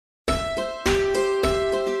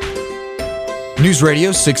News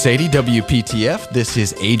Radio 680 WPTF. This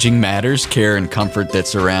is Aging Matters, care and comfort that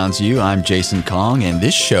surrounds you. I'm Jason Kong, and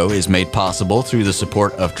this show is made possible through the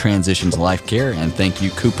support of Transitions Life Care. And thank you,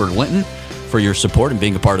 Cooper Linton, for your support and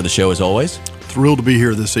being a part of the show as always. Thrilled to be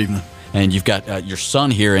here this evening. And you've got your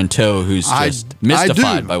son here in tow who's just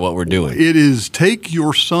mystified by what we're doing. It is Take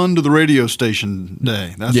Your Son to the Radio Station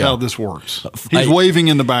Day. That's how this works. He's waving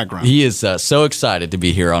in the background. He is so excited to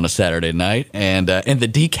be here on a Saturday night. And the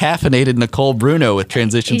decaffeinated Nicole Bruno with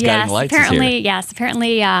Transitions Guiding Lights is here. Yes,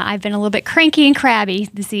 apparently I've been a little bit cranky and crabby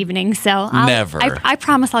this evening. So Never. I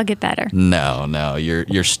promise I'll get better. No,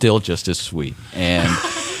 you're still just as sweet. And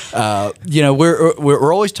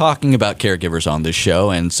we're always talking about caregivers on this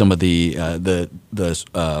show and some of the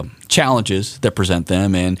challenges that present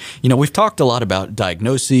them. And we've talked a lot about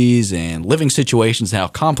diagnoses and living situations and how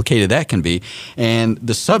complicated that can be. And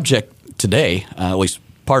the subject today, at least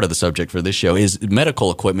part of the subject for this show, is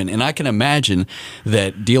medical equipment. And I can imagine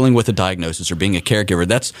that dealing with a diagnosis or being a caregiver,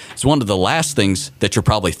 it's one of the last things that you're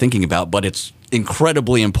probably thinking about, but it's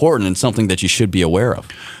incredibly important and something that you should be aware of.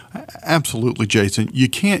 Absolutely, Jason. You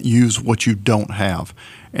can't use what you don't have.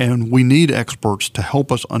 And we need experts to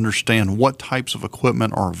help us understand what types of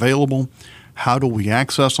equipment are available, how do we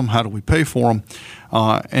access them, how do we pay for them.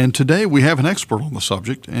 And today we have an expert on the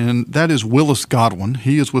subject, and that is Willis Godwin.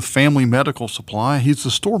 He is with Family Medical Supply. He's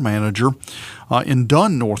the store manager in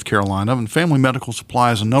Dunn, North Carolina. And Family Medical Supply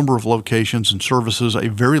has a number of locations and services a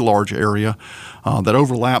very large area that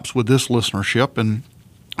overlaps with this listenership. And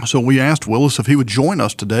so we asked Willis if he would join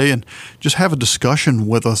us today and just have a discussion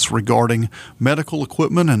with us regarding medical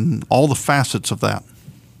equipment and all the facets of that.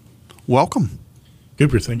 Welcome.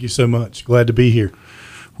 Cooper, thank you so much. Glad to be here.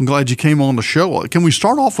 I'm glad you came on the show. Can we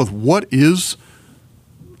start off with what is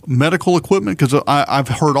medical equipment? Because I've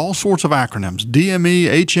heard all sorts of acronyms, DME,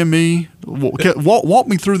 HME. Walk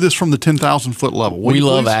me through this from the 10,000-foot level. We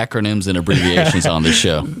love acronyms and abbreviations on this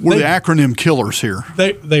show. We're the acronym killers here.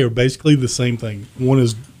 They are basically the same thing. One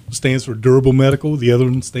stands for durable medical. The other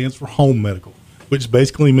one stands for home medical, which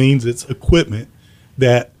basically means it's equipment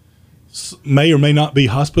that may or may not be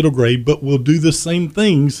hospital grade, but will do the same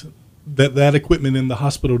things that equipment in the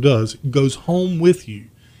hospital does. It goes home with you.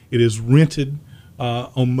 It is rented,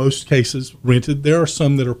 on most cases rented. There are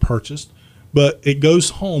some that are purchased, but it goes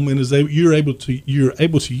home and you're able to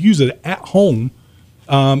use it at home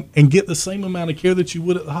and get the same amount of care that you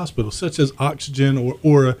would at the hospital, such as oxygen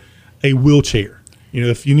or a wheelchair.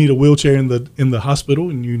 If you need a wheelchair in the hospital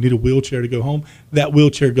and you need a wheelchair to go home, that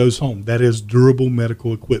wheelchair goes home. That is durable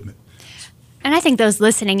medical equipment. And I think those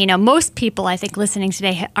listening, most people I think listening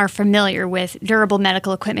today are familiar with durable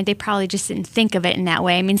medical equipment. They probably just didn't think of it in that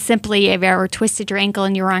way. I mean, simply if you ever twisted your ankle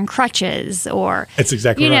and you were on crutches, or that's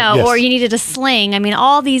exactly right. Yes. Or you needed a sling. I mean,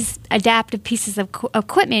 all these adaptive pieces of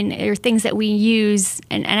equipment are things that we use,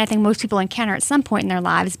 and I think most people encounter at some point in their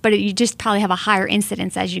lives, but you just probably have a higher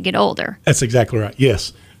incidence as you get older. That's exactly right.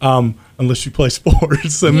 Yes. Unless you play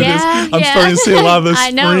sports. I'm starting to see a lot of those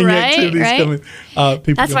spring activities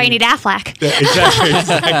coming. That's why you need Aflac. Yeah, exactly.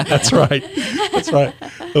 That's right.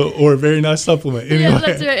 Or a very nice supplement. Anyway. Yeah,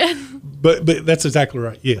 that's right. But that's exactly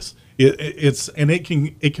right. Yes,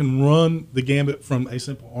 it can run the gambit from a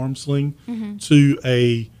simple arm sling to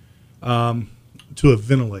a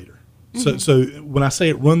ventilator. Mm-hmm. So when I say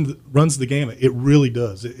it runs the gamut, it really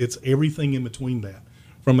does. It's everything in between that,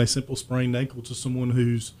 from a simple sprained ankle to someone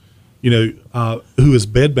who's who is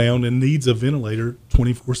bedbound and needs a ventilator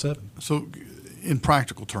 24/7. So in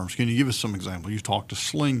practical terms, can you give us some examples? You've talked to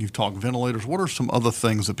sling, you've talked ventilators. What are some other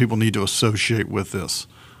things that people need to associate with this?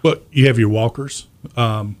 Well, you have your walkers,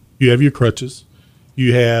 you have your crutches,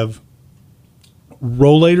 you have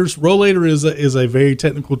rollators. Rollator is a very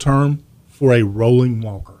technical term for a rolling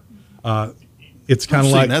walker. It's kind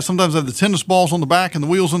of like that. Sometimes they have the tennis balls on the back and the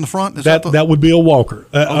wheels in the front. That would be a walker.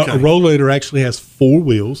 Okay. A rollator actually has 4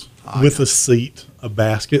 wheels with a seat, a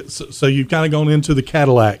basket. So you've kind of gone into the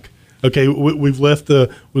Cadillac. Okay, we've left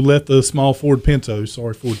the small Ford Pinto.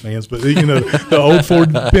 Sorry, Ford fans, but the old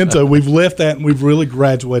Ford Pinto. We've left that and we've really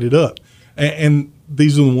graduated up. And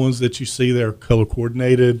these are the ones that you see that are color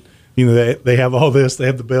coordinated. They have all this. They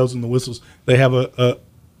have the bells and the whistles. They have a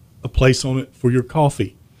place on it for your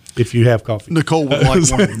coffee. If you have coffee. Nicole would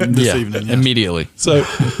like one this evening. Yes. Immediately. So,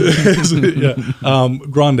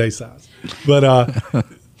 grande size. But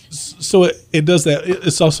so it does that.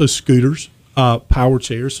 It's also scooters, power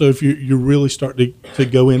chairs. So if you're really starting to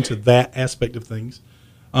go into that aspect of things,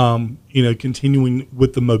 continuing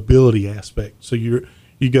with the mobility aspect. So you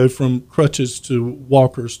go from crutches to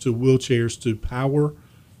walkers to wheelchairs to power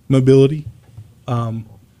mobility, and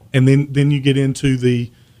then you get into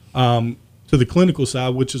the to the clinical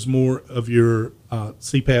side, which is more of your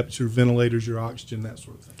CPAPs, your ventilators, your oxygen, that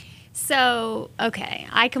sort of thing. So, okay,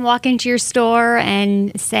 I can walk into your store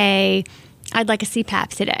and say, I'd like a CPAP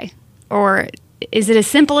today. Or is it as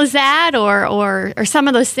simple as that? Or some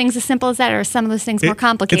of those things as simple as that? Or are some of those things more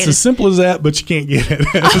complicated? It's as simple as that, but you can't get it.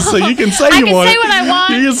 So you can say you want it. I can say what I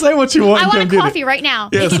want. You can say what you want. I and want come a coffee get it. right now.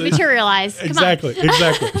 Yes. Make it materialize. Come Exactly.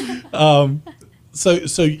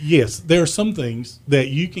 So yes, there are some things that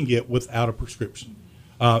you can get without a prescription.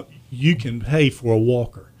 You can pay for a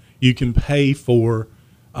walker. You can pay for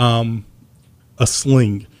a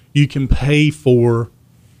sling. You can pay for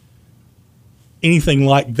anything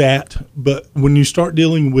like that. But when you start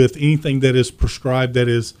dealing with anything that is prescribed, that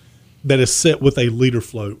is set with a liter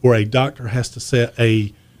flow, or a doctor has to set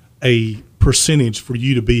a percentage for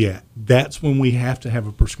you to be at, that's when we have to have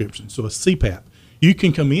a prescription. So a CPAP. You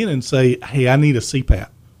can come in and say, hey, I need a CPAP.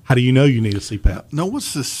 How do you know you need a CPAP? No,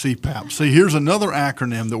 what's this CPAP? See, here's another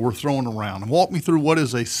acronym that we're throwing around. Walk me through what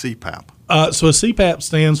is a CPAP. So a CPAP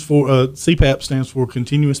stands for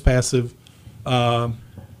continuous passive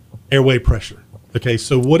airway pressure. Okay,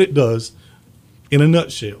 so what it does, in a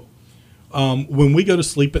nutshell, when we go to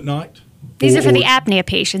sleep at night. These are for the apnea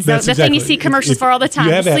patients. The thing you see commercials for all the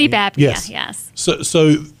time, sleep apnea. Yes.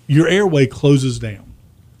 So your airway closes down.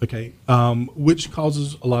 Okay, which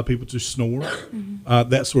causes a lot of people to snore,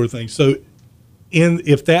 that sort of thing. So,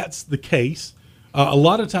 if that's the case, a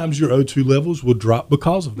lot of times your O2 levels will drop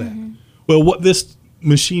because of that. Well, what this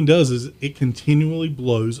machine does is it continually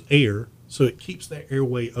blows air, so it keeps that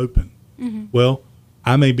airway open. Well,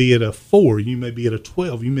 I may be at a 4, you may be at a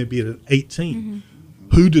 12, you may be at an 18.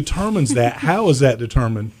 Who determines that? How is that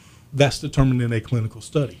determined? That's determined in a clinical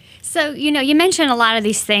study. So, you mentioned a lot of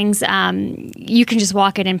these things you can just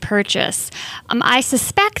walk in and purchase. I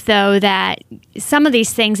suspect, though, that some of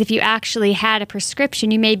these things, if you actually had a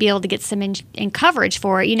prescription, you may be able to get some in coverage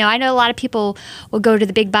for it. I know a lot of people will go to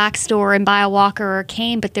the big box store and buy a walker or a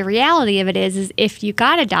cane, but the reality of it is if you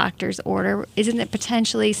got a doctor's order, isn't it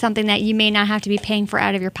potentially something that you may not have to be paying for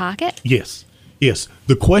out of your pocket? Yes.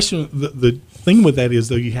 The question, the thing with that is,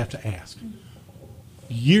 though, you have to ask.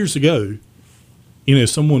 Years ago,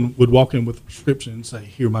 someone would walk in with a prescription and say,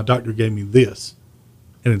 here, my doctor gave me this,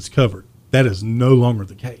 and it's covered. That is no longer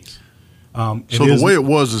the case. So the way it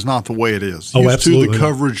was is not the way it is. Oh, absolutely. The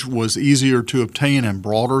coverage was easier to obtain and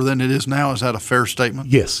broader than it is now. Is that a fair statement?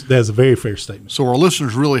 Yes, that is a very fair statement. So our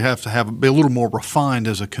listeners really have to be a little more refined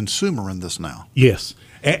as a consumer in this now. Yes.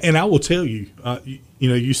 And I will tell you,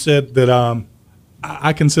 you said that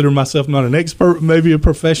I consider myself not an expert, maybe a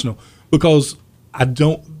professional, because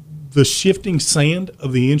the shifting sand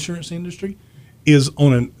of the insurance industry is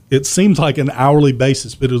it seems like an hourly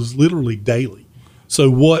basis, but it is literally daily. So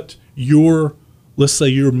what let's say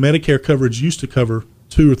your Medicare coverage used to cover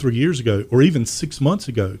 2 or 3 years ago, or even 6 months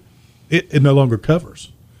ago, it no longer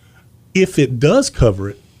covers. If it does cover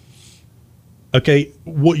it, okay,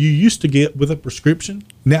 what you used to get with a prescription,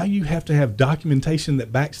 now you have to have documentation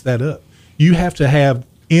that backs that up. You have to have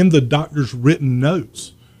in the doctor's written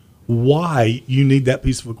notes why you need that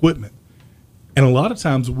piece of equipment. And a lot of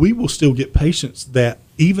times we will still get patients that,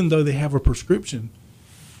 even though they have a prescription,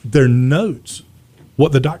 their notes,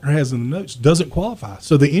 what the doctor has in the notes, doesn't qualify.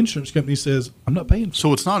 So the insurance company says, I'm not paying for it.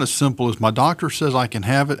 So it's not as simple as my doctor says I can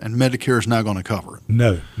have it and Medicare is now going to cover it.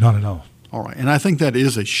 No, not at all. All right. And I think that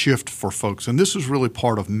is a shift for folks. And this is really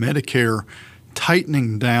part of Medicare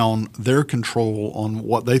tightening down their control on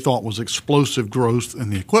what they thought was explosive growth in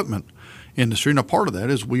the equipment industry. Now, part of that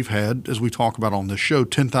is we've had, as we talk about on this show,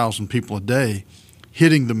 10,000 people a day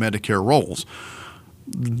hitting the Medicare rolls.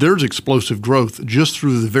 There's explosive growth just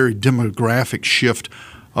through the very demographic shift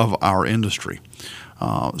of our industry.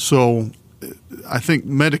 So I think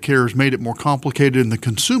Medicare has made it more complicated, and the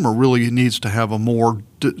consumer really needs to have a more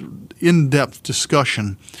in-depth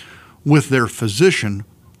discussion with their physician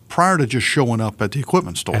prior to just showing up at the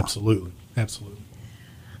equipment store. Absolutely.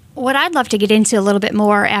 What I'd love to get into a little bit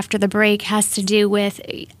more after the break has to do with,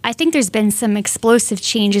 I think there's been some explosive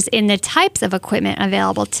changes in the types of equipment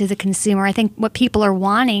available to the consumer. I think what people are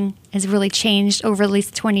wanting has really changed over at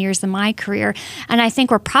least 20 years of my career. And I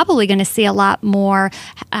think we're probably going to see a lot more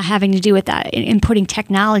having to do with that in putting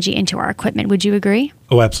technology into our equipment. Would you agree?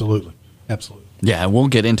 Oh, absolutely. Yeah, we'll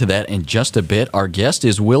get into that in just a bit. Our guest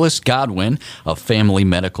is Willis Godwin of Family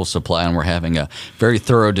Medical Supply, and we're having a very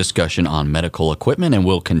thorough discussion on medical equipment, and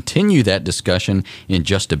we'll continue that discussion in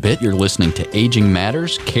just a bit. You're listening to Aging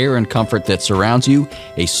Matters, Care and Comfort That Surrounds You,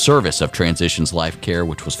 a service of Transitions Life Care,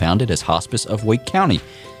 which was founded as Hospice of Wake County.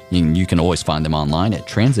 You can always find them online at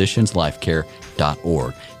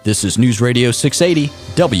transitionslifecare.org. This is News Radio 680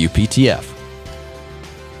 WPTF.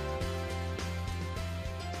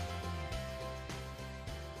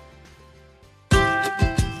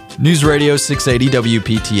 News Radio 680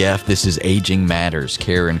 WPTF. This is Aging Matters,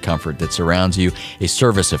 care and comfort that surrounds you, a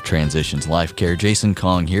service of Transitions Life Care. Jason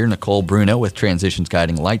Kong here, Nicole Bruno with Transitions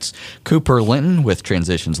Guiding Lights, Cooper Linton with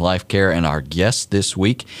Transitions Life Care, and our guest this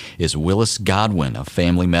week is Willis Godwin of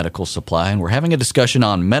Family Medical Supply, and we're having a discussion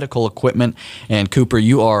on medical equipment. And Cooper,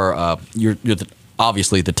 you are you're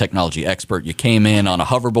obviously the technology expert. You came in on a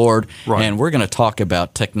hoverboard, right, and we're going to talk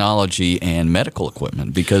about technology and medical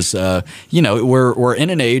equipment because we're in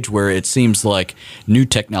an age where it seems like new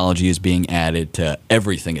technology is being added to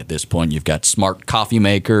everything at this point. You've got smart coffee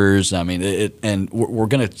makers. I mean, and we're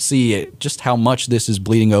going to see just how much this is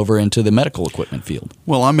bleeding over into the medical equipment field.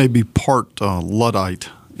 Well, I may be part Luddite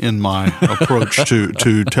in my approach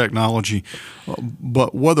to technology,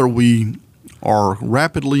 but whether we are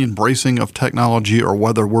rapidly embracing of technology or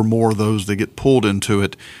whether we're more of those that get pulled into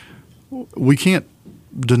it, we can't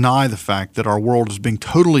deny the fact that our world is being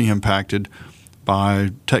totally impacted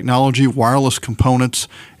by technology, wireless components,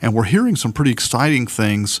 and we're hearing some pretty exciting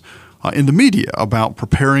things in the media about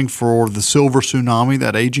preparing for the silver tsunami,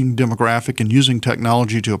 that aging demographic, and using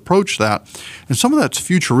technology to approach that. And some of that's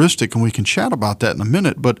futuristic, and we can chat about that in a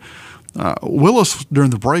minute, but Willis, during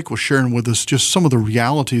the break, was sharing with us just some of the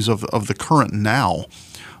realities of the current now,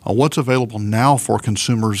 what's available now for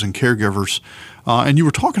consumers and caregivers. And you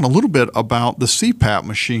were talking a little bit about the CPAP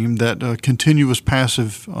machine, that continuous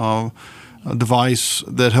passive device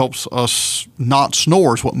that helps us not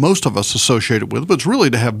snore is what most of us associate it with, but it's really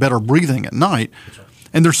to have better breathing at night.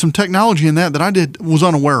 And there's some technology in that I was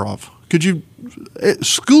unaware of. Could you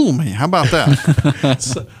school me? How about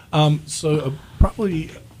that?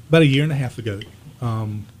 Probably about a year and a half ago,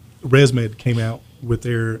 ResMed came out with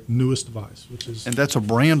their newest device, which is... And that's a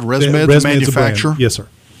brand, ResMed's manufacturer? Yes, sir.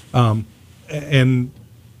 And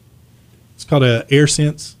it's called a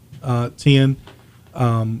AirSense 10.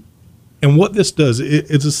 And what this does,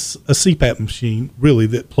 it's a CPAP machine, really,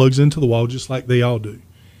 that plugs into the wall just like they all do.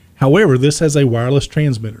 However, this has a wireless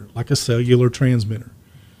transmitter, like a cellular transmitter,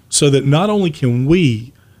 so that not only can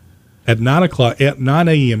we, at 9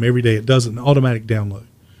 a.m. every day, it does an automatic download.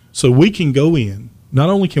 So we can go in, not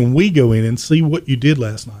only can we go in and see what you did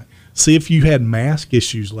last night, see if you had mask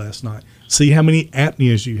issues last night, see how many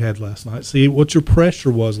apneas you had last night, see what your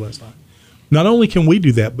pressure was last night. Not only can we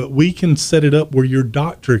do that, but we can set it up where your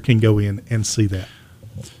doctor can go in and see that.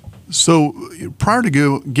 So prior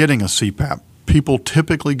to getting a CPAP, people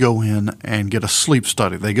typically go in and get a sleep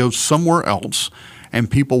study. They go somewhere else, and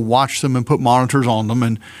people watch them and put monitors on them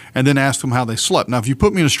and then ask them how they slept. Now, if you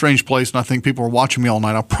put me in a strange place and I think people are watching me all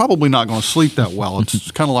night, I'm probably not going to sleep that well. It's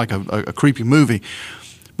kind of like a creepy movie.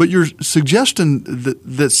 But you're suggesting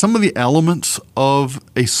that some of the elements of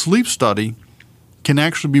a sleep study can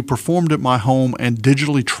actually be performed at my home and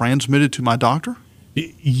digitally transmitted to my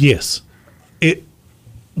Yes.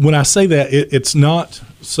 When I say that, it's not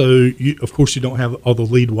so, of course, you don't have all the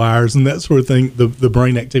lead wires and that sort of thing, the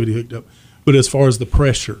brain activity hooked up. But as far as the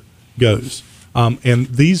pressure goes, and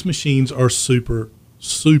these machines are super,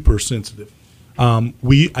 super sensitive.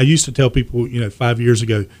 I used to tell people, 5 years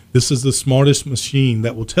ago, this is the smartest machine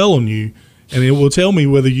that will tell on you, and it will tell me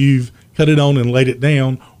whether you've cut it on and laid it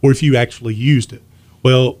down or if you actually used it.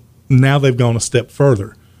 Well, now they've gone a step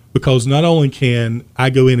further, because not only can I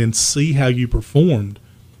go in and see how you performed,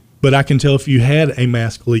 but I can tell if you had a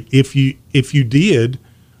mask leak. If you did,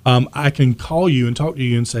 I can call you and talk to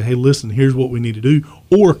you and say, hey, listen, here's what we need to do.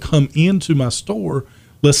 Or come into my store,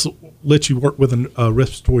 let's let you work with a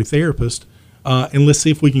respiratory therapist, and let's see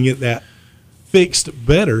if we can get that fixed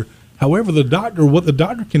better. However, what the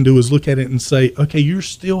doctor can do is look at it and say, okay, you're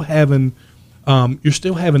still having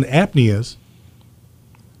apneas,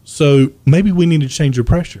 so maybe we need to change your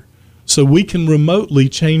pressure. So we can remotely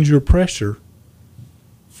change your pressure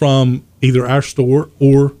from either our store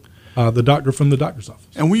or the doctor from the doctor's office.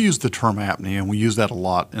 And we use the term apnea, and we've used that a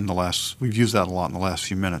lot in the last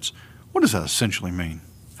few minutes. What does that essentially mean?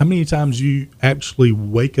 How many times you actually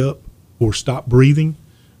wake up or stop breathing?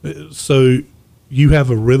 So you have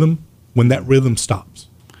a rhythm. When that rhythm stops,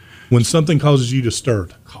 when something causes you to stir,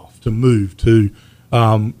 to cough, to move, to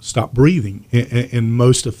stop breathing in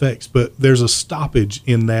most effects, but there's a stoppage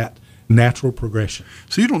in that natural progression.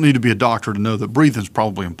 So you don't need to be a doctor to know that breathing is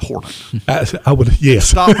probably important. I would, yes.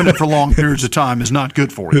 Stopping it for long periods of time is not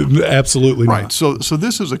good for you. Absolutely right. Not. So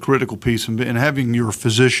this is a critical piece, and having your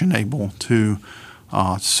physician able to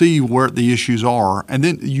see where the issues are. And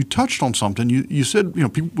then you touched on something. You said,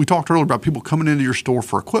 we talked earlier about people coming into your store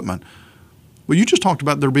for equipment. Well, you just talked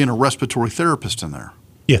about there being a respiratory therapist in there.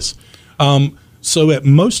 Yes. So at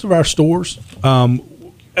most of our stores,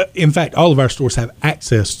 in fact, all of our stores have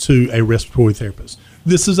access to a respiratory therapist.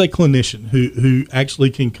 This is a clinician who actually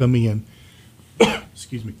can come in,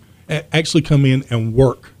 excuse me, actually come in and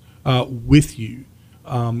work with you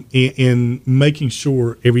in making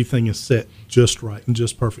sure everything is set just right and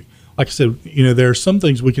just perfect. Like I said, there are some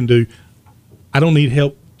things we can do. I don't need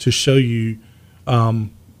help to show you.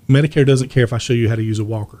 Medicare doesn't care if I show you how to use a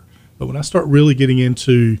walker. But when I start really getting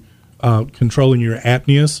into controlling your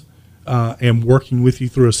apneas and working with you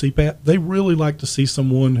through a CPAP, they really like to see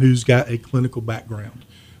someone who's got a clinical background.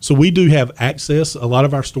 So we do have access. A lot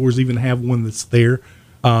of our stores even have one that's there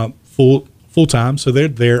full time. So they're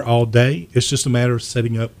there all day. It's just a matter of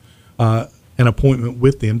setting up an appointment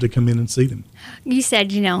with them to come in and see them. You said,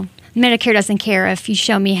 Medicare doesn't care if you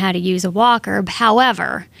show me how to use a walker.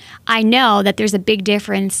 However, I know that there's a big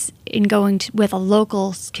difference in going with a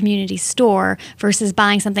local community store versus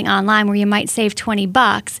buying something online where you might save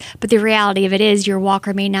 $20, but the reality of it is your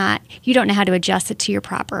walker you don't know how to adjust it to your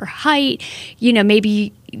proper height.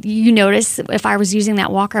 Maybe you notice if I was using that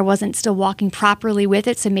walker, I wasn't still walking properly with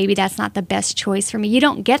it, so maybe that's not the best choice for me. You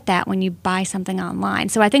don't get that when you buy something online.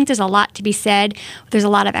 So I think there's a lot to be said. There's a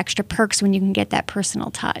lot of extra perks when you can get that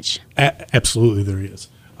personal touch. Absolutely there is.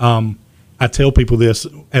 I tell people this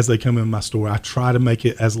as they come in my store. I try to make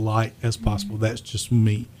it as light as possible. That's just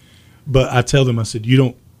me. But I tell them, I said, you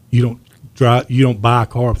don't buy a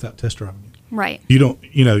car without test driving it. Right. You don't,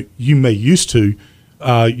 you may used to.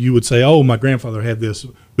 You would say, oh, my grandfather had this,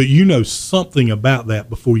 but something about that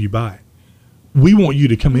before you buy it. We want you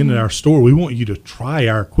to come into our store. We want you to try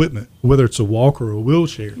our equipment, whether it's a walker or a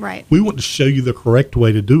wheelchair. Right. We want to show you the correct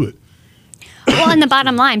way to do it. Well, and the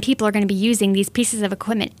bottom line, people are going to be using these pieces of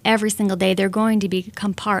equipment every single day. They're going to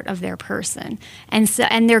become part of their person. And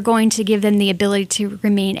they're going to give them the ability to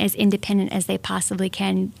remain as independent as they possibly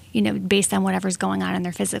can, based on whatever's going on in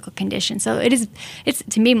their physical condition. So it's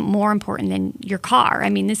to me more important than your car. I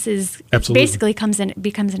mean, this is Absolutely. Basically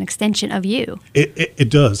becomes an extension of you.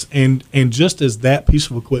 It does. And just as that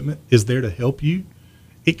piece of equipment is there to help you,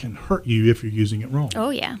 it can hurt you if you're using it wrong.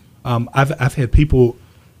 Oh, yeah. I've had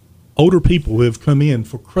older people who have come in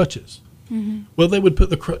for crutches. Mm-hmm. Well, they would put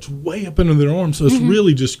the crutch way up under their arm, so it's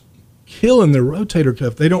really just killing their rotator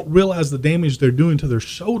cuff. They don't realize the damage they're doing to their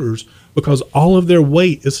shoulders because all of their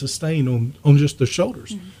weight is sustained on just their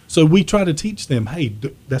shoulders. Mm-hmm. So we try to teach them, hey,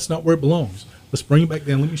 that's not where it belongs. Let's bring it back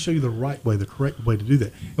down. Let me show you the right way, the correct way to do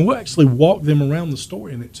that. And we'll actually walk them around the store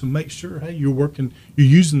in it to make sure, hey, you're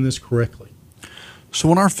using this correctly. So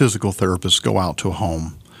when our physical therapists go out to a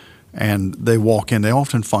home, and they walk in, they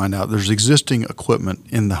often find out there's existing equipment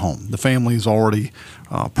in the home. The family's already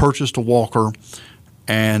purchased a walker,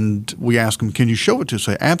 and we ask them, can you show it to us?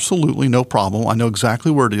 Say, absolutely, no problem. I know exactly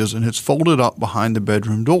where it is, and it's folded up behind the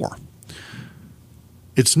bedroom door.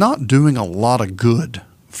 It's not doing a lot of good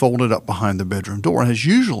folded up behind the bedroom door, and it's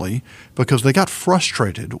usually because they got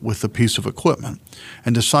frustrated with the piece of equipment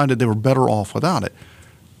and decided they were better off without it.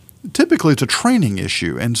 Typically, it's a training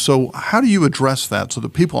issue, and so how do you address that so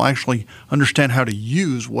that people actually understand how to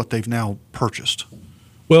use what they've now purchased?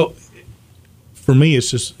 Well, for me,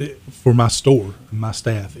 it's just for my store and my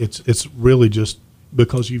staff. It's really just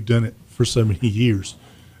because you've done it for so many years.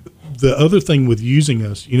 The other thing with using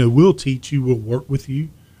us, we'll teach you, we'll work with you,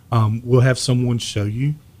 we'll have someone show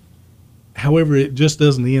you. However, it just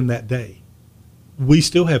doesn't end that day. We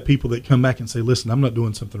still have people that come back and say, listen, I'm not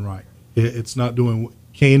doing something right. It's not doing.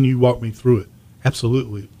 Can you walk me through it?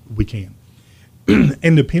 Absolutely, we can.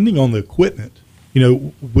 And depending on the equipment,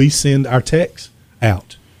 we send our techs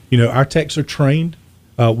out. Our techs are trained.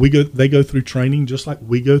 They go through training just like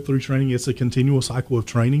we go through training. It's a continual cycle of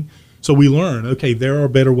training. So we learn, okay, there are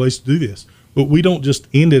better ways to do this. But we don't just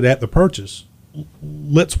end it at the purchase.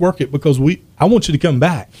 Let's work it because I want you to come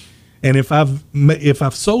back. And if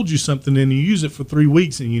I've sold you something and you use it for 3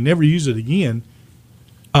 weeks and you never use it again,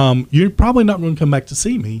 you're probably not going to come back to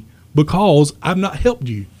see me because I've not helped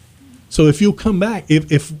you. So if you'll come back,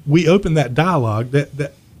 if we open that dialogue,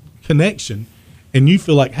 that connection, and you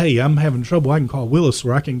feel like, hey, I'm having trouble, I can call Willis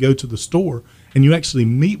or I can go to the store, and you actually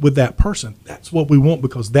meet with that person, that's what we want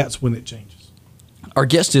because that's when it changes. Our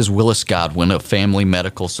guest is Willis Godwin of Family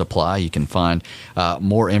Medical Supply. You can find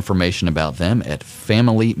more information about them at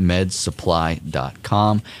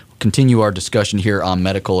FamilyMedSupply.com. Continue our discussion here on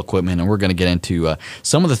medical equipment, and we're going to get into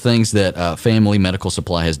some of the things that Family Medical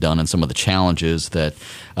Supply has done and some of the challenges that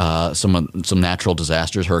some natural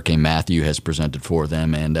disasters, Hurricane Matthew, has presented for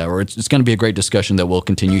them. And it's going to be a great discussion that we'll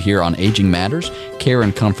continue here on Aging Matters, care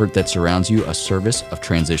and comfort that surrounds you, a service of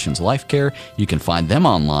Transitions Life Care. You can find them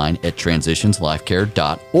online at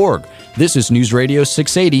transitionslifecare.org. This is News Radio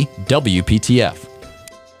 680 WPTF.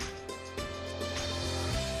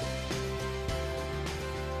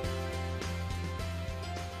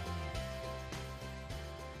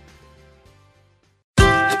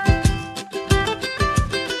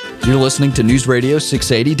 You're listening to News Radio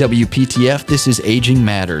 680 WPTF. This is Aging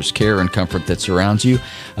Matters, care and comfort that surrounds you.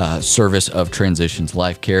 Service of Transitions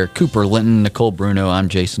Life Care. Cooper Linton, Nicole Bruno, I'm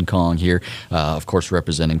Jason Kong here, of course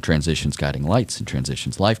representing Transitions Guiding Lights and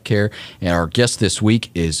Transitions Life Care. And our guest this week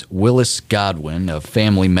is Willis Godwin of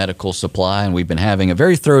Family Medical Supply, and we've been having a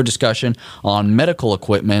very thorough discussion on medical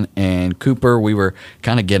equipment. And Cooper, we were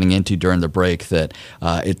kind of getting into during the break that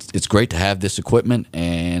it's great to have this equipment,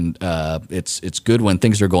 and it's good when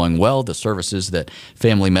things are going well, the services that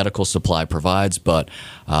Family Medical Supply provides, but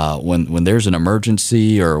when there's an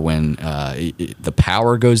emergency or when the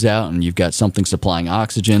power goes out and you've got something supplying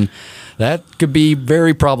oxygen, that could be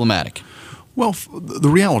very problematic. Well, the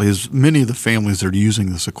reality is many of the families that are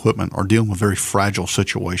using this equipment are dealing with very fragile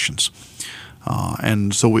situations.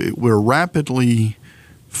 And so we're rapidly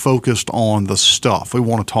focused on the stuff. We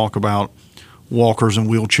want to talk about walkers and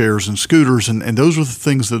wheelchairs and scooters, and those are the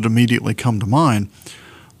things that immediately come to mind.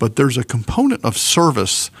 But there's a component of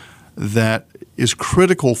service that is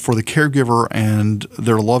critical for the caregiver and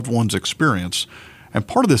their loved one's experience. And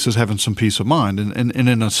part of this is having some peace of mind. And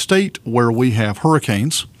in a state where we have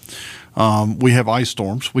hurricanes, we have ice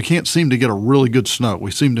storms, we can't seem to get a really good snow. We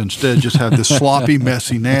seem to instead just have this sloppy,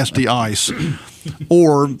 messy, nasty ice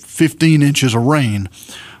or 15 inches of rain.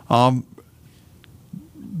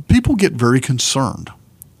 People get very concerned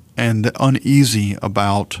and uneasy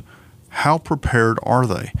about how prepared are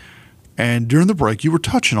they. And during the break, you were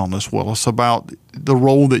touching on this, Willis, about the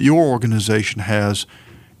role that your organization has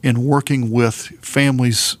in working with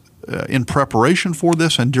families in preparation for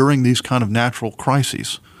this and during these kind of natural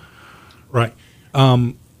crises. Right.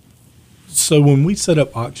 So when we set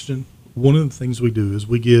up oxygen, one of the things we do is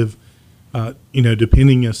we give,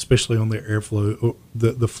 depending especially on their airflow, or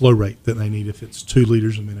the flow rate that they need, if it's 2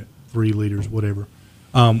 liters a minute, 3 liters,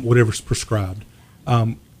 whatever's prescribed.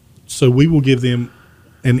 So we will give them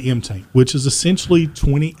an M tank, which is essentially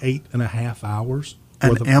 28 and a half hours.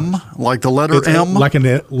 An M, like the letter M? Like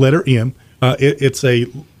a letter M. It's a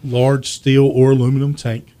large steel or aluminum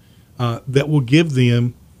tank that will give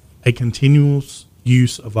them a continuous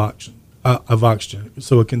use of oxygen,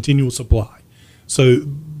 so a continual supply. So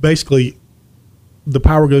basically, the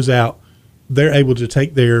power goes out, they're able to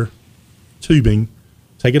take their tubing,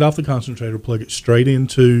 take it off the concentrator, plug it straight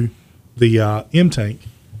into the M tank,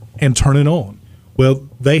 and turn it on. Well,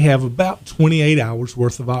 they have about 28 hours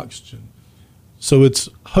worth of oxygen. So it's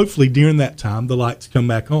hopefully during that time the lights come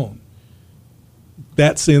back on.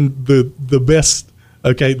 That's in the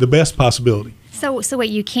best possibility. So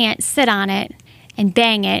wait, you can't sit on it and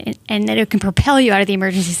bang it, and then it can propel you out of the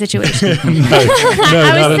emergency situation. No,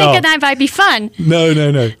 I was thinking that might be fun. No,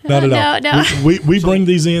 not at all. No. We bring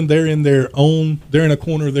these in. They're in a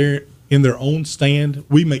corner. They're in their own stand.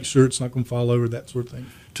 We make sure it's not going to fall over, that sort of thing.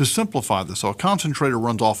 To simplify this, so a concentrator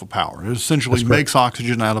runs off of power. It essentially makes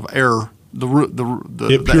oxygen out of air.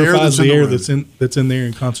 It purifies the air that's in there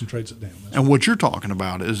and concentrates it down. And what you're talking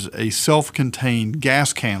about is a self-contained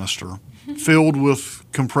gas canister filled with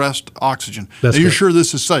compressed oxygen. Now, you're sure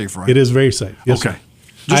this is safe, right? It is very safe. Yes, okay.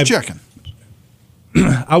 Sir. Just checking.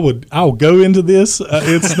 I'll go into this.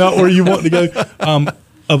 It's not where you want to go.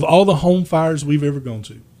 Of all the home fires we've ever gone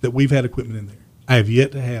to that we've had equipment in there, I have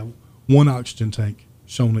yet to have one oxygen tank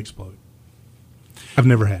shown explode. I've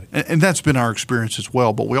never had it. And that's been our experience as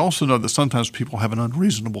well. But we also know that sometimes people have an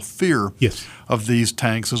unreasonable fear of these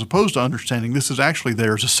tanks as opposed to understanding this is actually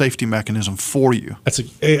there as a safety mechanism for you. That's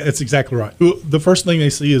exactly right. The first thing they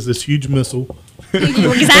see is this huge missile.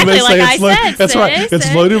 Exactly like I said. That's right.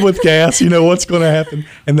 It's loaded with gas. You know what's going to happen.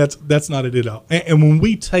 And that's not it at all. And when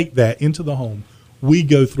we take that into the home, we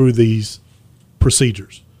go through these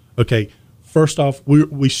procedures. Okay. First off,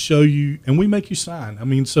 we show you and we make you sign. I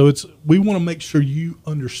mean, so we want to make sure you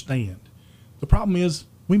understand. The problem is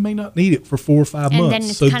we may not need it for 4 or 5 months. And then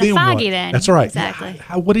it's kind of foggy then. That's right. Exactly.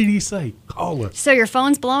 What did he say? Call us. So your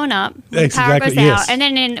phone's blowing up. The power goes out. And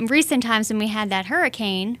then in recent times when we had that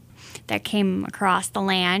hurricane that came across the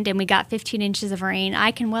land and we got 15 inches of rain,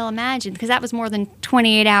 I can well imagine, because that was more than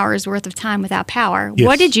 28 hours worth of time without power. Yes.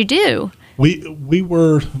 What did you do? We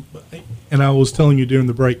were, and I was telling you during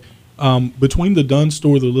the break, between the Dunn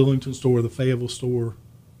store, the Lillington store, the Fayetteville store,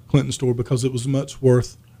 Clinton store, because it was much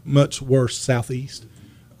worse southeast,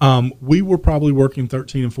 we were probably working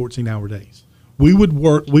 13 and 14-hour days. We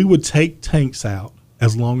would take tanks out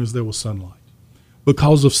as long as there was sunlight.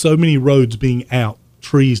 Because of so many roads being out,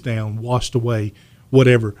 trees down, washed away,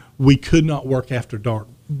 whatever, we could not work after dark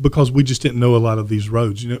because we just didn't know a lot of these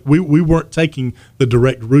roads. You know, we weren't taking the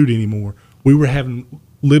direct route anymore. We were having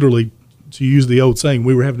literally, to use the old saying,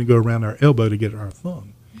 we were having to go around our elbow to get our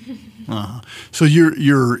thumb. So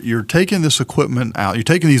you're taking this equipment out. You're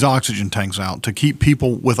taking these oxygen tanks out to keep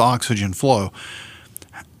people with oxygen flow.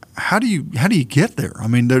 How do you get there? I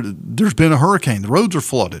mean, there's been a hurricane. The roads are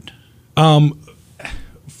flooded.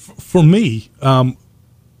 For me,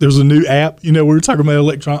 there's a new app. We were talking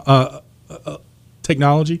about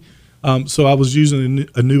technology. So I was using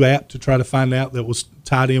a new app to try to find out that was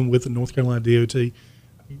tied in with the North Carolina DOT.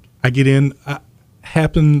 I get in.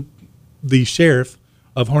 The sheriff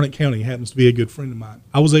of Harnett County happens to be a good friend of mine.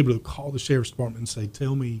 I was able to call the sheriff's department and say,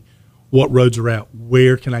 tell me what roads are out.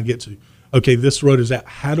 Where can I get to? Okay, this road is out.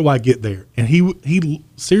 How do I get there? And he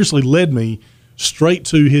seriously led me straight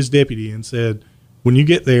to his deputy and said, when you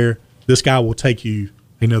get there, this guy will take you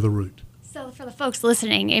another route. So for the folks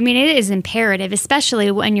listening, I mean, it is imperative,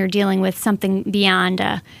 especially when you're dealing with something beyond,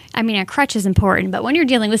 a crutch is important, but when you're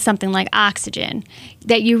dealing with something like oxygen,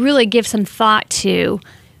 that you really give some thought to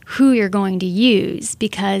who you're going to use,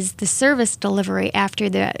 because the service delivery after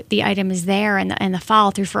the item is there and the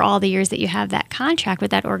follow through for all the years that you have that contract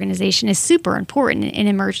with that organization is super important in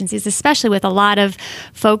emergencies, especially with a lot of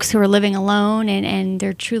folks who are living alone and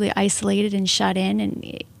they're truly isolated and shut in.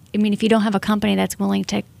 And I mean, if you don't have a company that's willing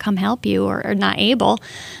to come help you or not able,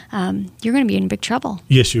 you're going to be in big trouble.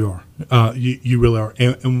 Yes, you are. You really are.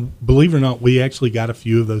 And believe it or not, we actually got a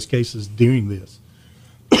few of those cases during this.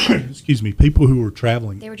 Excuse me, people who were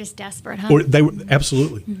traveling. They were just desperate, huh? Or they were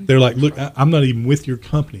absolutely. Mm-hmm. They're like, look, I'm not even with your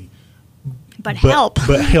company, but help.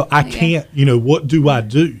 But help, I can't. What do I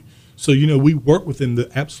do? So we work with them the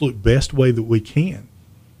absolute best way that we can.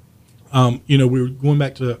 We were going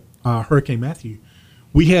back to Hurricane Matthew.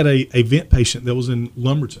 We had a vent patient that was in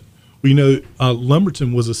Lumberton.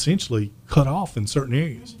 Lumberton was essentially cut off in certain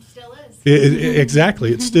areas. It still is.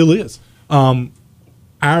 Exactly, it still is. God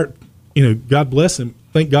bless him.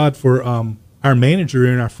 Thank God for our manager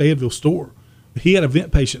in our Fayetteville store. He had a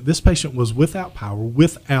vent patient. This patient was without power,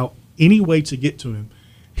 without any way to get to him.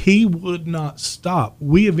 He would not stop.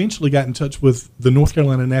 We eventually got in touch with the North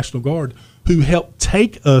Carolina National Guard, who helped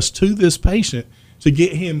take us to this patient to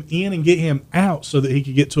get him in and get him out so that he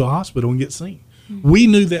could get to a hospital and get seen. Mm-hmm. We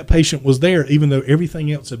knew that patient was there, even though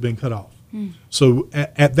everything else had been cut off. Mm. So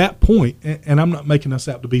at that point, and I'm not making us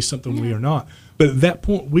out to be something we are not, but at that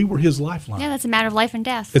point, we were his lifeline. Yeah, that's a matter of life and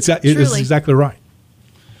death. It's exactly right.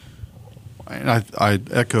 And I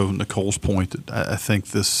echo Nicole's point that I think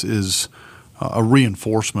this is a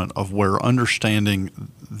reinforcement of where understanding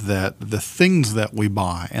that the things that we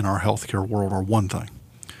buy in our healthcare world are one thing.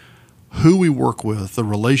 Who we work with, the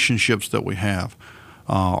relationships that we have,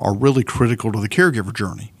 are really critical to the caregiver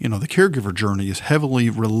journey. The caregiver journey is heavily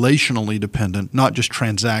relationally dependent, not just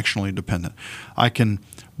transactionally dependent. I can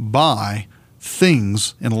buy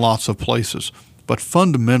things in lots of places, but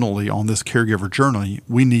fundamentally on this caregiver journey,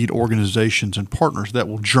 we need organizations and partners that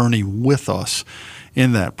will journey with us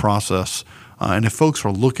in that process. And if folks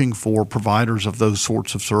are looking for providers of those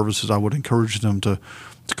sorts of services, I would encourage them to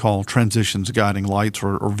call Transitions Guiding Lights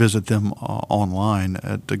or visit them online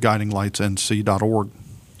at guidinglightsnc.org.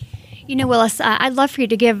 Willis, I'd love for you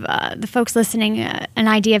to give the folks listening an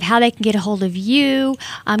idea of how they can get a hold of you,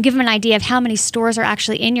 give them an idea of how many stores are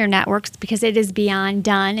actually in your networks, because it is beyond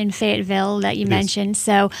Dunn and Fayetteville that you mentioned.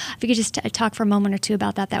 So if you could just talk for a moment or two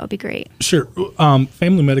about that, that would be great. Sure.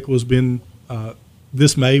 Family Medical has been,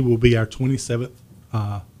 this May will be our 27th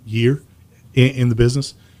year in the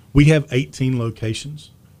business. We have 18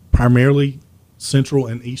 locations, primarily central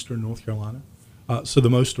and eastern North Carolina. So the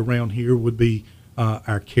most around here would be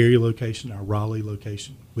our Cary location, our Raleigh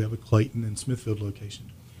location. We have a Clayton and Smithfield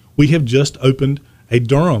location. We have just opened a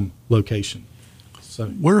Durham location. So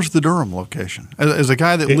where's the Durham location? As a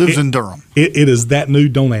guy that lives in Durham. It is that new,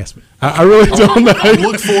 don't ask me. I really don't know. I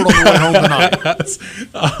look for it on the way home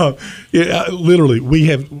tonight. Literally, we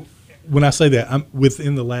have, when I say that,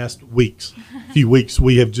 within the last few weeks,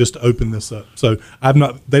 we have just opened this up. So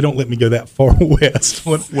they don't let me go that far west.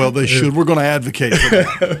 Well, they should. We're going to advocate for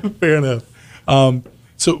that. Fair enough.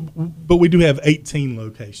 But we do have 18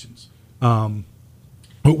 locations.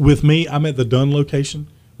 With me, I'm at the Dunn location.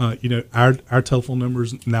 Our telephone number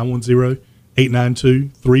is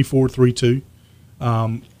 910-892-3432.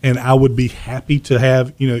 And I would be happy to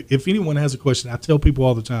have, if anyone has a question, I tell people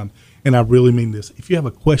all the time, and I really mean this, if you have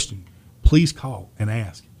a question, please call and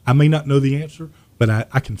ask. I may not know the answer, but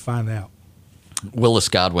I can find out. Willis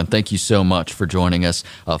Godwin, thank you so much for joining us.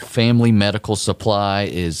 Family Medical Supply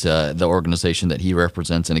is the organization that he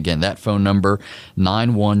represents. And again, that phone number,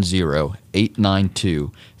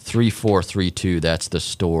 910-892-3432. 3432. That's the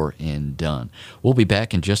store in Dunn. We'll be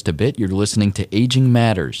back in just a bit. You're listening to Aging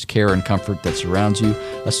Matters, care and comfort that surrounds you,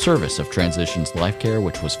 a service of Transitions Life Care,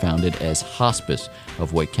 which was founded as Hospice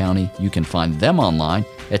of Wake County. You can find them online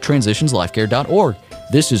at transitionslifecare.org.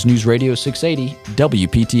 This is News Radio 680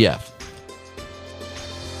 WPTF.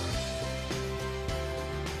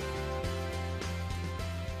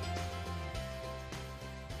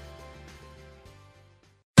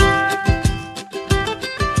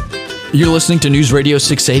 You're listening to News Radio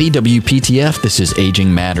 680 WPTF. This is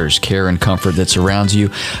Aging Matters, care and comfort that surrounds you.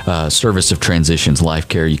 Service of Transitions Life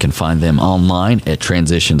Care. You can find them online at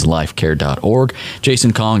transitionslifecare.org.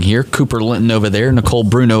 Jason Kong here, Cooper Linton over there, Nicole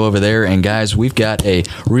Bruno over there. And guys, we've got a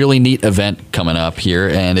really neat event coming up here,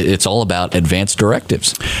 and it's all about advanced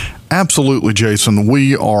directives. Absolutely, Jason.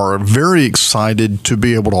 We are very excited to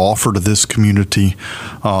be able to offer to this community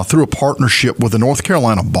through a partnership with the North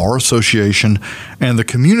Carolina Bar Association and the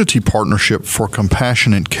Community Partnership for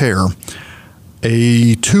Compassionate Care,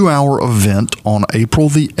 a 2-hour event on April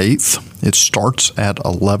the 8th. It starts at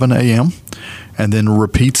 11 a.m. and then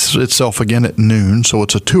repeats itself again at noon. So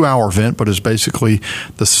it's a 2-hour event, but it's basically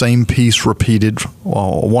the same piece repeated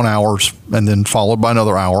 1 hour and then followed by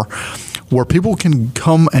another hour, where people can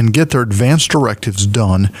come and get their advance directives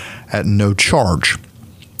done at no charge.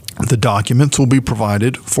 The documents will be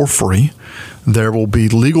provided for free. There will be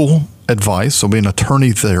legal advice. There'll be an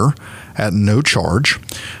attorney there at no charge.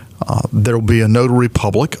 There will be a notary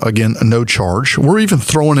public, again, no charge. We're even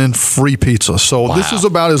throwing in free pizza. So wow. This is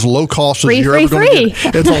about as low cost as you're ever going to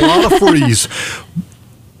get. It's a lot of frees.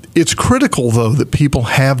 It's critical, though, that people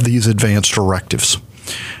have these advance directives.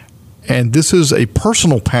 And this is a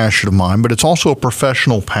personal passion of mine, but it's also a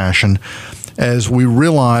professional passion, as we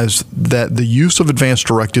realize that the use of advanced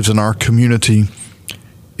directives in our community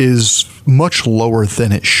is much lower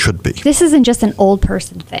than it should be. This isn't just an old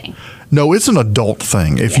person thing. No, it's an adult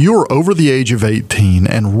thing. If you're over the age of 18,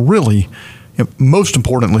 and really, most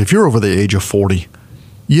importantly, if you're over the age of 40,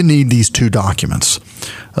 you need these two documents.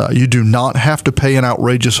 You do not have to pay an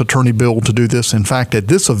outrageous attorney bill to do this. In fact, at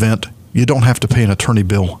this event, you don't have to pay an attorney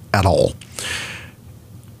bill at all.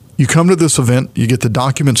 You come to this event, you get the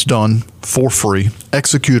documents done for free,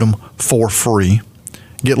 execute them for free,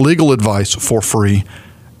 get legal advice for free,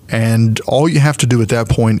 and all you have to do at that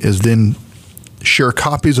point is then share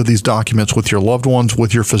copies of these documents with your loved ones,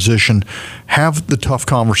 with your physician, have the tough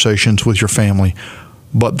conversations with your family.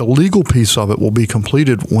 But the legal piece of it will be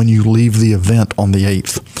completed when you leave the event on the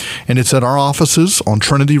 8th. And it's at our offices on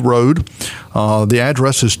Trinity Road. The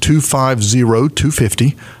address is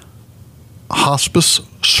 250-250 Hospice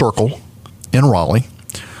Circle in Raleigh.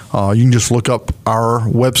 You can just look up our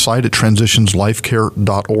website at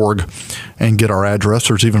transitionslifecare.org and get our address.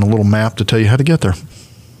 There's even a little map to tell you how to get there.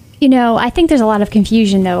 You know, I think there's a lot of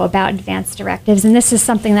confusion, though, about advanced directives, and this is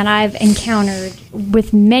something that I've encountered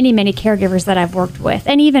with many, many caregivers that I've worked with,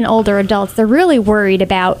 and even older adults. They're really worried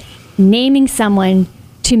about naming someone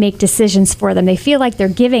to make decisions for them. They feel like they're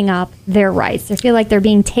giving up their rights. They feel like they're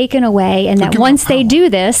being taken away, and that once they do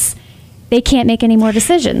this, they can't make any more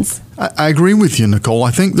decisions. I agree with you, Nicole.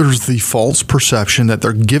 I think there's the false perception that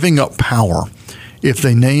they're giving up power if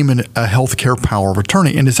they name a healthcare power of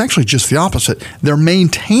attorney. And it's actually just the opposite. They're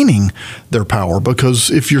maintaining their power,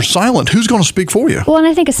 because if you're silent, who's going to speak for you? Well, and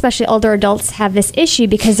I think especially older adults have this issue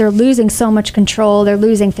because they're losing so much control. They're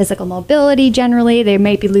losing physical mobility generally. They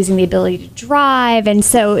might be losing the ability to drive. And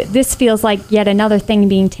so this feels like yet another thing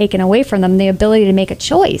being taken away from them, the ability to make a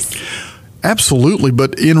choice. Absolutely.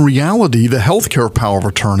 But in reality, the healthcare power of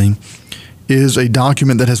attorney is a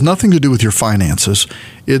document that has nothing to do with your finances.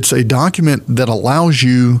 It's a document that allows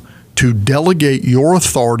you to delegate your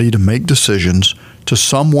authority to make decisions to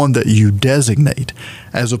someone that you designate,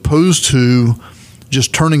 as opposed to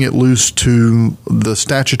just turning it loose to the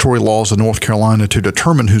statutory laws of North Carolina to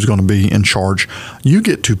determine who's going to be in charge. You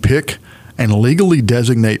get to pick and legally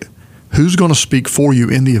designate who's going to speak for you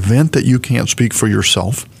in the event that you can't speak for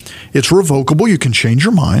yourself. It's revocable. You can change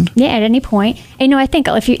your mind. Yeah, at any point. And, you know, I think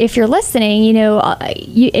if you're listening,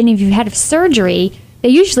 and if you've had surgery, they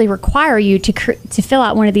usually require you to fill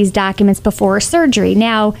out one of these documents before a surgery.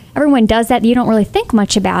 Now, everyone does that. You don't really think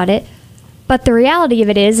much about it. But the reality of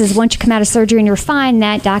it is once you come out of surgery and you're fine,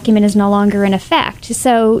 that document is no longer in effect.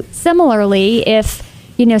 So similarly, if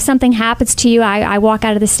something happens to you, I walk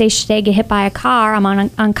out of the station today, get hit by a car, I'm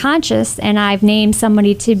unconscious, and I've named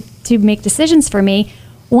somebody to make decisions for me.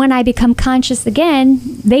 When I become conscious again,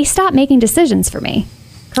 they stop making decisions for me,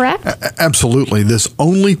 correct? Absolutely. This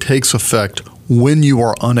only takes effect when you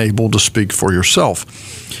are unable to speak for yourself.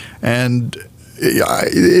 And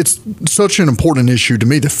it's such an important issue to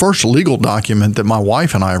me. The first legal document that my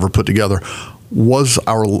wife and I ever put together was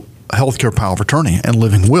our healthcare power of attorney and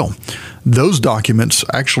living will. Those documents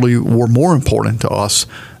actually were more important to us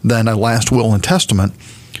than a last will and testament,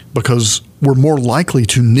 because we're more likely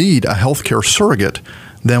to need a healthcare surrogate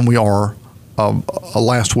than we are a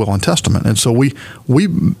last will and testament. And so we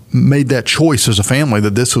made that choice as a family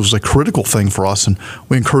that this was a critical thing for us, and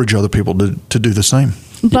we encourage other people to do the same.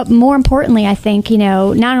 But more importantly, I think,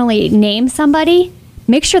 not only name somebody,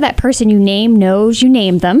 make sure that person you name knows you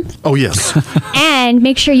named them. Oh, yes. And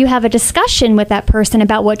make sure you have a discussion with that person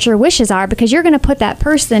about what your wishes are, because you're going to put that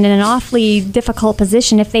person in an awfully difficult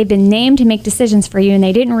position if they've been named to make decisions for you and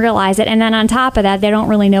they didn't realize it. And then on top of that, they don't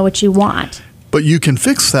really know what you want. But you can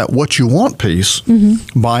fix that what you want piece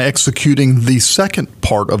by executing the second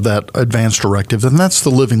part of that advance directive, and that's the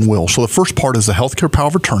living will. So the first part is the healthcare power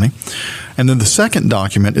of attorney, and then the second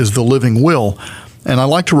document is the living will. And I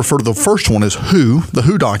like to refer to the first one as who, the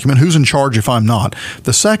who document, who's in charge if I'm not.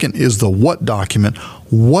 The second is the what document.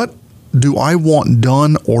 What do I want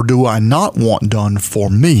done or do I not want done for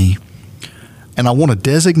me? And I want to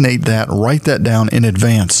designate that, write that down in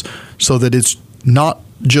advance so that it's not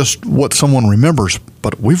just what someone remembers,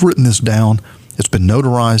 but we've written this down. It's been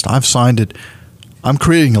notarized. I've signed it. I'm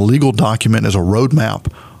creating a legal document as a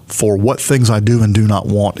roadmap for what things I do and do not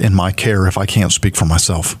want in my care if I can't speak for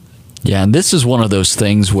myself. Yeah, and this is one of those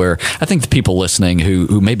things where I think the people listening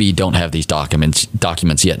who maybe don't have these documents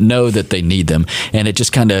yet know that they need them, and it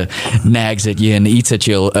just kind of nags at you and eats at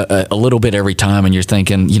you a little bit every time, and you're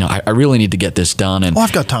thinking, I really need to get this done. And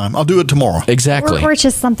I've got time. I'll do it tomorrow. Exactly. Or it's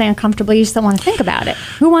just something uncomfortable. You just don't want to think about it.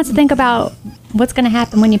 Who wants to think about what's going to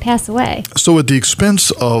happen when you pass away? So at the expense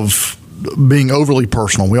of being overly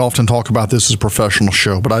personal, we often talk about this as a professional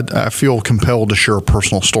show, but I feel compelled to share a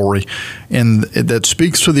personal story, and that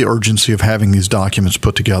speaks to the urgency of having these documents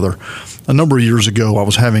put together. A number of years ago, I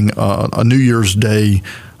was having a New Year's Day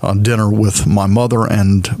dinner with my mother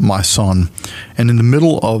and my son, and in the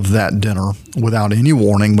middle of that dinner, without any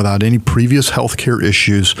warning, without any previous health care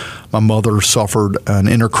issues, my mother suffered an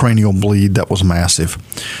intracranial bleed that was massive.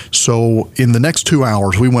 So in the next 2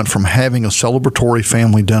 hours, we went from having a celebratory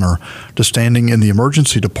family dinner to standing in the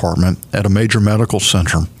emergency department at a major medical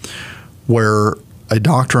center where a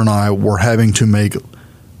doctor and I were having to make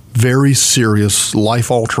very serious,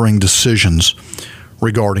 life-altering decisions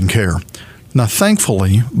regarding care. Now,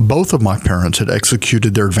 thankfully, both of my parents had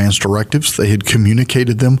executed their advance directives. They had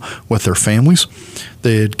communicated them with their families.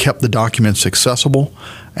 They had kept the documents accessible.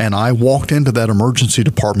 And I walked into that emergency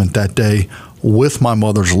department that day with my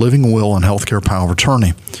mother's living will and healthcare power of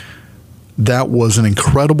attorney. That was an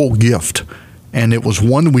incredible gift. And it was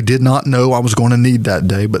one we did not know I was going to need that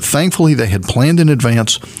day. But thankfully, they had planned in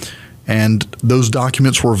advance, and those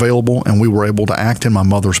documents were available, and we were able to act in my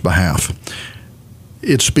mother's behalf.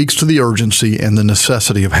 It speaks to the urgency and the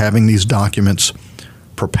necessity of having these documents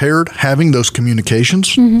prepared, having those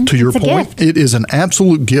communications. To your point, it is an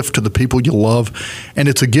absolute gift to the people you love, and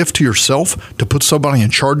it's a gift to yourself to put somebody in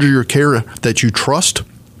charge of your care that you trust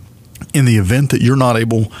in the event that you're not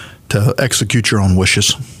able to execute your own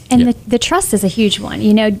wishes. And the trust is a huge one.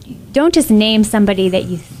 Don't just name somebody that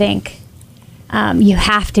you think you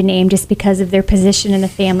have to name just because of their position in the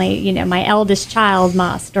family. My eldest child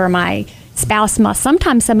must, or my spouse must.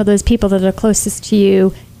 Sometimes some of those people that are closest to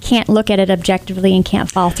you can't look at it objectively and can't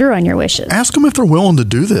follow through on your wishes. Ask them if they're willing to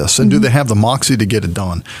do this, and do they have the moxie to get it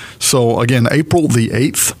done. So again, April the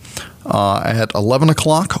 8th at 11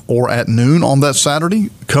 o'clock or at noon on that Saturday,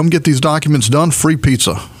 come get these documents done, free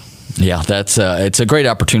pizza. Yeah, that's it's a great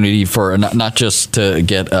opportunity for not just to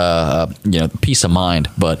get peace of mind,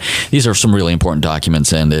 but these are some really important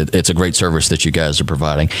documents, and it's a great service that you guys are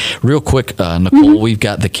providing. Real quick, Nicole, we've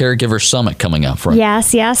got the Caregiver Summit coming up.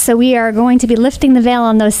 Yes. So we are going to be lifting the veil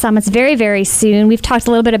on those summits very, very soon. We've talked a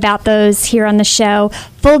little bit about those here on the show.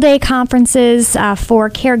 Full-day conferences for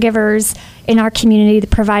caregivers in our community,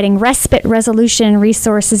 providing respite resolution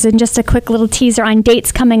resources, and just a quick little teaser on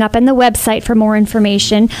dates coming up and the website for more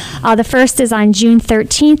information. The first is on June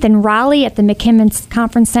 13th in Raleigh at the McKimmons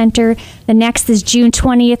Conference Center. The next is June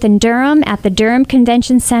 20th in Durham at the Durham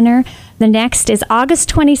Convention Center. The next is August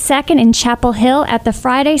 22nd in Chapel Hill at the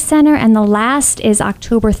Friday Center, and the last is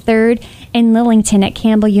October 3rd in Lillington at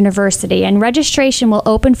Campbell University. And registration will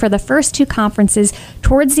open for the first two conferences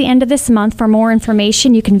towards the end of this month. For more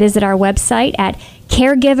information, you can visit our website at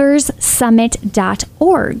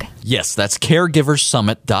caregiverssummit.org. Yes, that's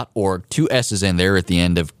caregiversummit.org. 2 S's in there at the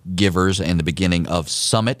end of givers and the beginning of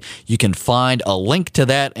summit. You can find a link to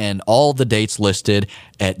that and all the dates listed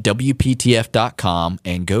at WPTF.com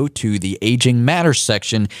and go to the Aging Matters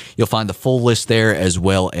section. You'll find the full list there as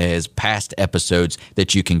well as past episodes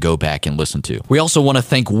that you can go back and listen to. We also want to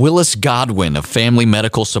thank Willis Godwin of Family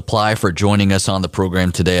Medical Supply for joining us on the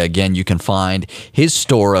program today. Again, you can find his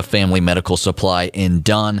store of family medical supply in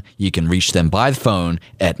Dunn. You can reach them by the phone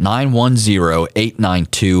at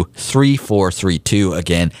 910-892-3432.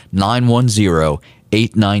 Again,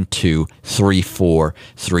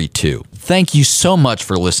 910-892-3432. Thank you so much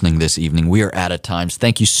for listening this evening. We are out of time.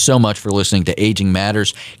 Thank you so much for listening to Aging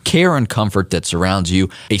Matters, care and comfort that surrounds you,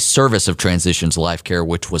 a service of Transitions Life Care,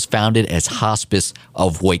 which was founded as Hospice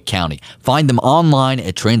of Wake County. Find them online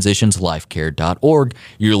at transitionslifecare.org.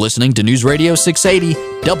 You're listening to News Radio 680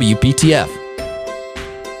 WPTF.